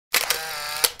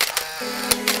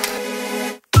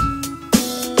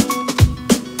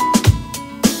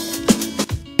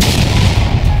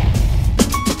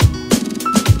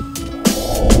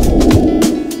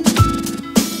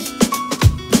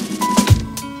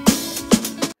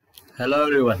Hello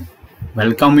everyone,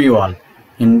 welcome you all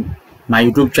in my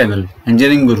YouTube channel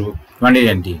Engineering Guru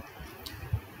 2020.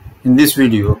 In this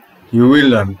video, you will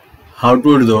learn how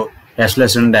to draw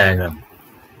acceleration diagram.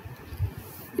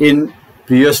 In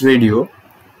previous video,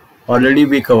 already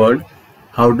we covered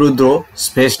how to draw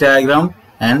space diagram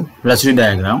and velocity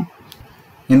diagram.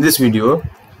 In this video,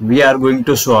 we are going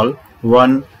to solve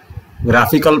one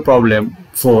graphical problem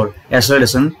for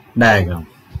acceleration diagram.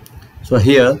 So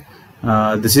here,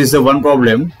 this is the one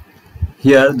problem.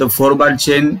 Here the 4-bar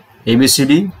chain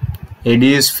ABCD, AD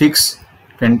is fixed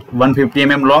 150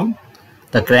 mm long.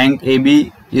 The crank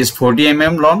AB is 40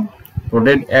 mm long,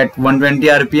 rotate at 120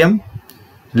 rpm.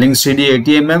 Link CD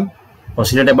 80 mm,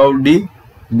 oscillate above D.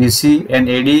 BC and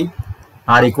AD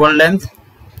are equal length.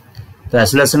 The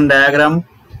acceleration diagram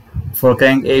for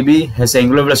crank AB has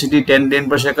angular velocity 10 radian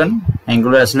per second,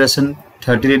 angular acceleration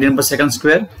 30 radian per second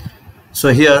square. So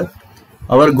here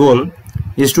our goal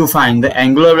is to find the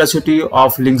angular velocity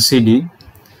of link CD,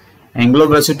 angular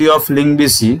velocity of link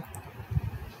BC,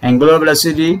 angular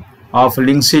velocity of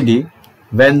link CD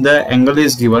when the angle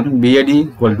is given BAD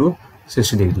equal to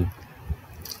 60 degree.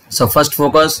 So first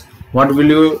focus, what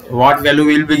value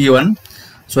will be given.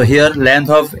 So here length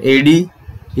of AD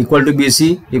equal to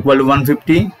BC equal to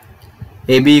 150,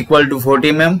 AB equal to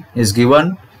 40 mm is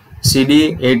given,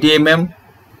 CD 80 mm,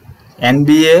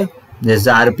 NBA, this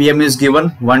RPM is given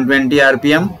 120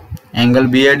 RPM, angle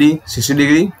BAD 60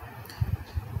 degree.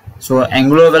 So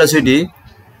angular velocity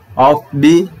of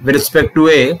B with respect to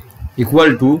A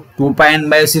equal to 2 pi n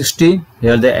by 60.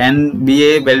 Here the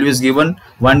NBA value is given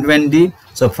 120.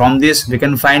 So from this we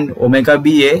can find omega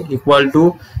BA equal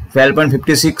to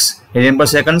 12.56 radian per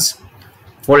seconds.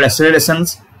 For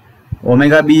accelerations,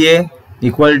 omega BA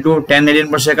equal to 10 radian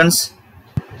per seconds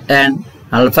and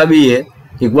alpha BA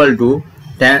equal to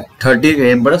 30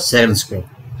 radian per second square.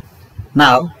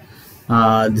 Now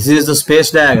this is the space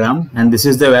diagram and this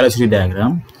is the velocity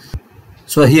diagram.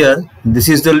 So here this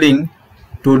is the link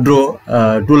to draw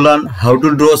to learn how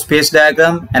to draw space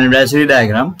diagram and velocity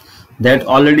diagram that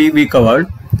already we covered.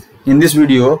 In this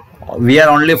video we are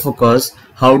only focused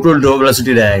how to draw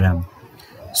velocity diagram.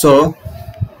 So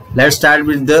let's start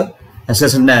with the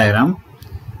acceleration diagram.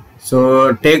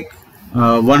 So take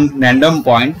one random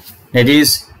point, that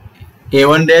is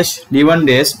A1 dash D1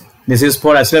 dash. This is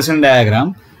for acceleration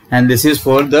diagram and this is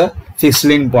for the fixed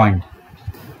link point.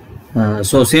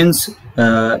 So since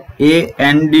A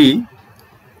and D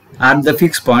are the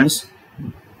fixed points,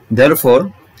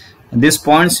 therefore these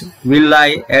points will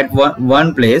lie at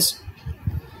one place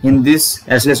in this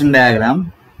acceleration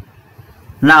diagram.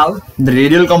 Now the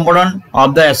radial component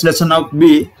of the acceleration of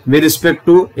B with respect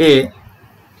to A,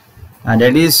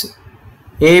 that is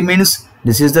A means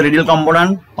this is the radial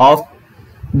component of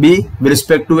B with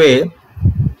respect to A.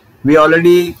 We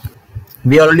already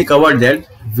covered that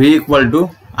V equal to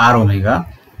R omega.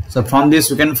 So from this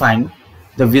we can find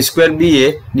the V square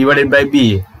BA divided by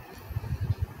BA.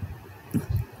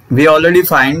 We already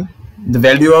find the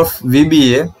value of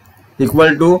VBA equal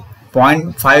to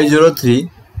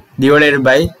 0.503 divided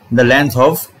by the length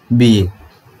of BA.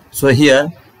 So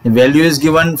here the value is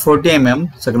given 40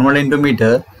 mm, so converted into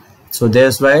meter. So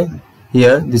that's why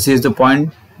here this is the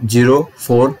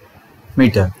 0.04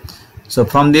 meter. So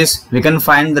from this we can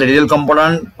find the radial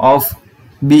component of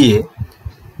BA.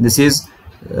 This is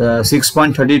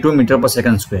 6.32 meter per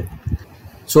second square.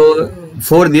 So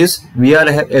for this we are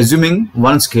assuming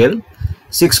one scale,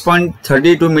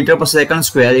 6.32 meter per second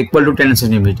square equal to 10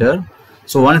 centimeter.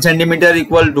 So 1 centimeter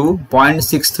equal to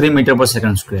 0.63 meter per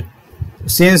second square.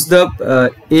 Since the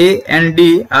A and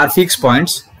D are fixed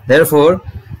points, therefore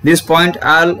this point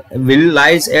R will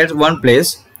lies at one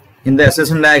place in the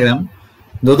acceleration diagram.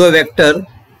 Though the vector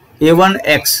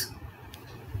A1x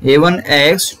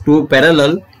to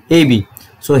parallel AB.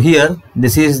 So here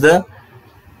this is the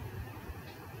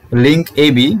link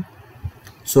AB.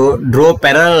 So draw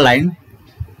parallel line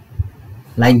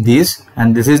like this,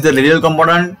 and this is the radial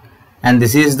component and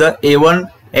this is the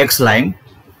A1x line.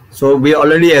 So we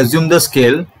already assume the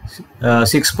scale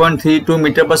 6.32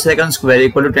 meter per second square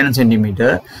equal to 10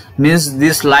 centimeter, means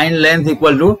this line length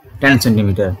equal to 10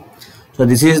 centimeter. So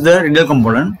this is the radial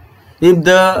component. If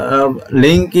the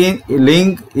link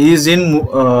is in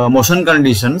motion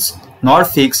conditions, not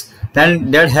fixed, then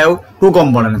that have two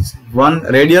components, one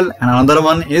radial and another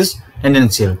one is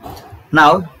tangential.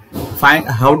 Now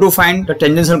how to find the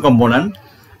tangential component.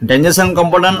 Tangential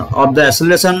component of the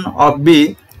acceleration of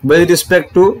B with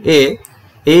respect to A,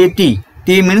 AT.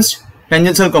 T means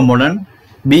tangential component.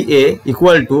 BA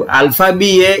equal to alpha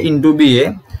BA into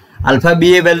BA. Alpha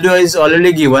BA value is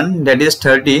already given, that is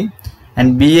 30,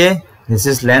 and BA, this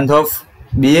is length of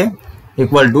BA,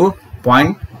 equal to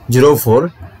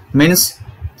 0.04, means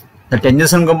the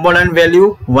tangential component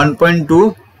value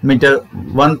 1.2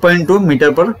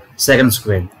 meter per second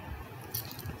squared.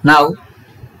 Now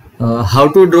how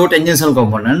to draw tangential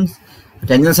components?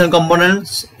 Tangential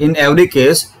components, in every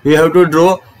case you have to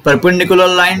draw perpendicular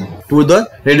line to the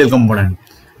radial component.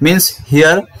 Means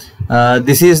here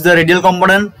this is the radial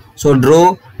component, so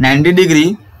draw 90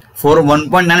 degree for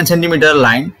 1.9 centimeter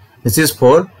line. This is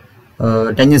for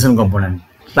tangential component.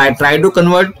 Try to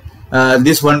convert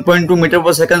this 1.2 meter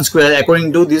per second square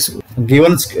according to this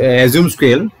given assumed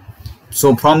scale.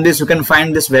 So from this you can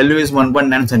find this value is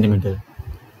 1.9 centimeter.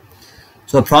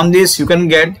 So from this you can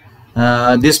get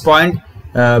this point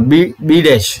B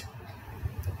dash.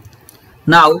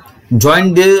 Now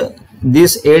join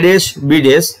this A dash B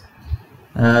dash.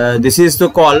 This is the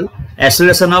call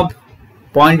acceleration of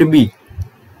point B.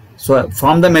 So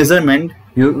from the measurement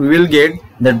you will get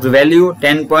that the value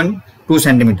 10.2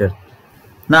 centimeter.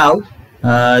 Now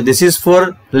this is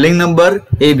for link number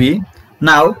AB.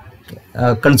 Now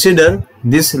consider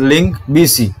this link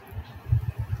BC.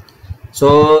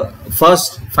 So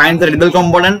first find the radial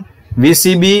component.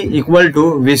 VCB equal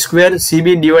to V square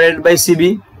CB divided by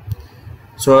CB.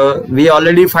 So we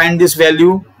already find this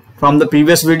value from the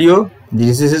previous video.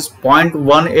 This is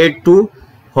 0.182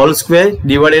 whole square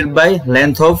divided by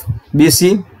length of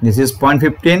BC. This is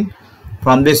 0.15.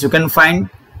 From this you can find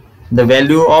the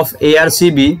value of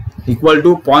ARCB equal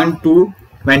to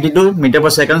 0.222 meter per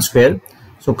second square.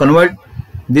 So convert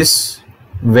this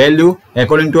value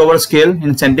according to our scale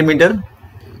in centimeter.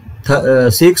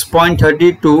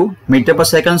 6.32 meter per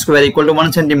second square equal to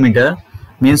 1 centimeter,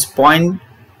 means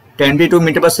 0.22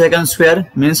 meter per second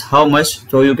square means how much?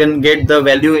 So you can get the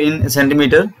value in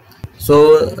centimeter.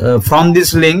 So from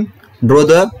this link draw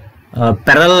the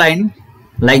parallel line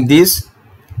like this.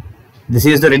 This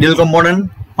is the radial component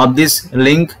of this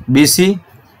link BC,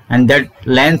 and that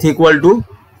length equal to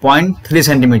 0.3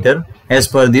 centimeter as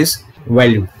per this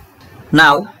value.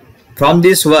 Now from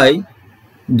this Y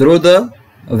draw the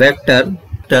vector.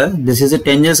 This is a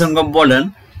tangential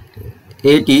component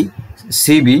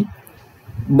ATCB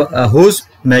whose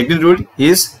magnitude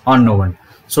is unknown.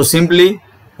 So simply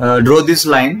draw this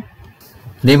line.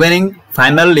 Remaining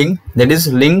final link, that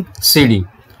is link CD.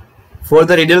 For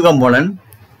the radial component,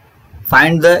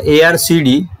 find the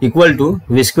ARCD equal to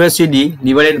V square CD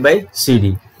divided by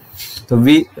CD. So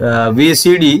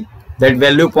VCD, that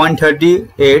value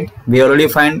 0.38 we already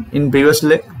find in previous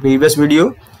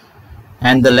video,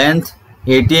 and the length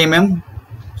 80 mm.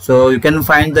 So you can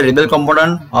find the radial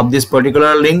component of this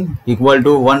particular link equal to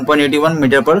 1.81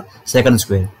 meter per second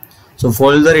square. So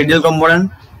for the radial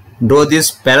component, draw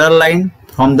this parallel line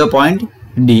from the point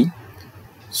D.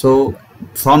 So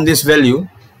from this value,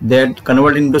 that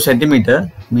convert into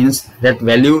centimeter, means that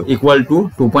value equal to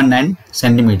 2.9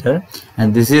 centimeter,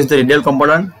 and this is the radial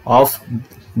component of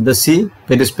the C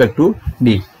with respect to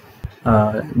D.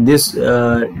 This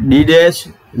D dash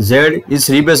Z is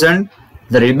represent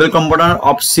the radial component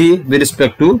of C with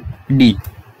respect to D.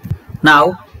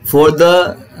 Now for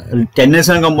the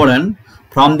tangential component,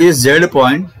 from this Z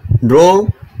point draw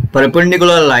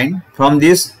perpendicular line from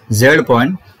this Z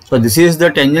point. So this is the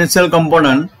tangential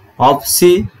component of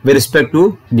C with respect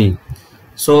to D.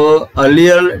 So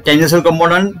earlier tangential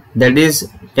component, that is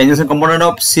tangential component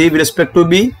of C with respect to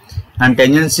B, and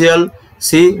tangential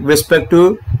C with respect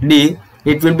to D,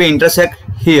 it will be intersect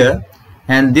here,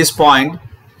 and this point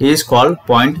is called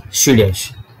point C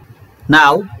dash.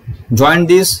 Now join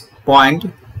this point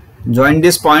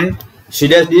C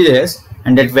dash D dash,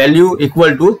 and that value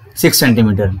equal to 6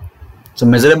 centimeter. So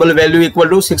measurable value equal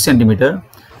to 6 centimeter.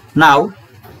 Now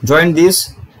join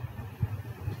this.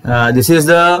 This is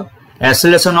the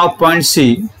acceleration of point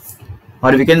C,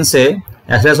 or we can say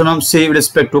acceleration of C with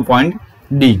respect to point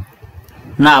D.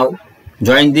 Now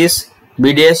join this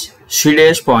B dash C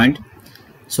dash point.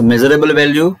 So measurable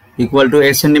value equal to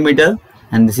 8 centimeter,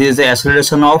 and this is the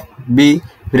acceleration of B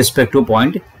with respect to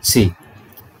point C.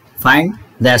 Find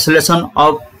the acceleration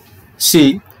of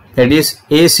C, that is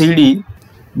ACD.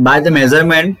 By the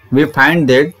measurement we find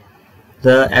that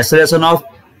the acceleration of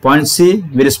point C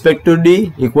with respect to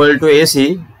D equal to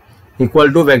AC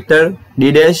equal to vector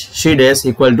D dash C dash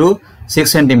equal to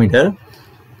 6 centimeter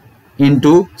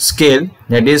into scale,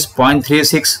 that is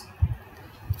 0.36.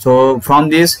 So from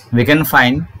this we can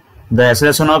find the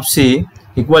acceleration of C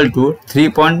equal to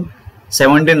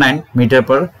 3.79 meter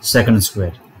per second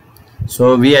square.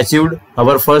 So we achieved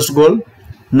our first goal.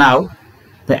 Now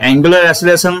the angular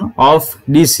acceleration of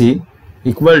DC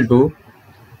equal to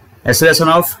acceleration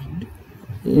of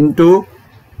into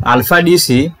alpha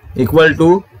DC equal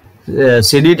to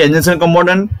CD tangential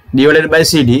component divided by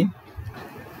CD.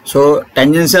 So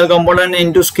tangential component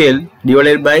into scale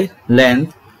divided by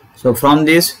length. So from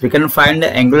this we can find the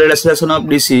angular acceleration of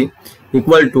DC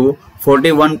equal to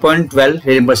 41.12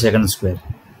 radian per second square.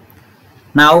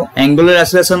 Now angular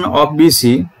acceleration of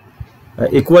BC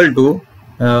equal to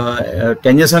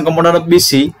tangential component of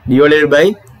BC divided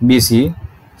by BC.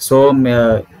 So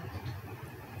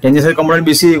tangential component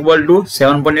BC equal to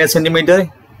 7.8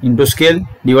 centimeter into scale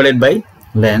divided by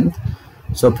length.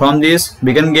 So from this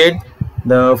we can get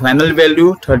the final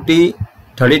value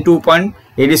 32.87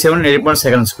 radian per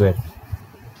second square.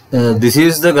 This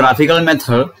is the graphical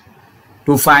method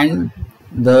to find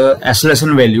the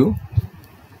acceleration value.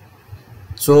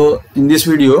 So in this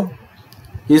video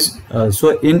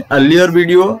in earlier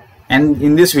video and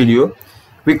in this video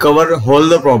we cover whole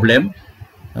the problem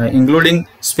including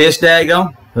space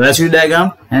diagram, velocity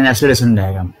diagram and acceleration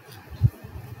diagram.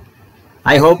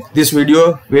 I hope this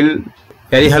video will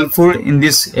very helpful in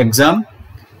this exam.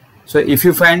 So if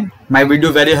you find my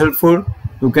video very helpful,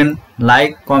 you can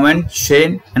like, comment,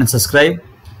 share and subscribe,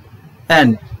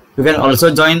 and you can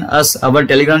also join us our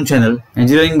Telegram channel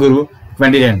Engineering Guru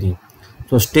 2020.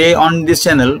 So stay on this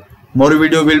channel, more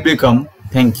video will become.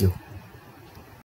 Thank you.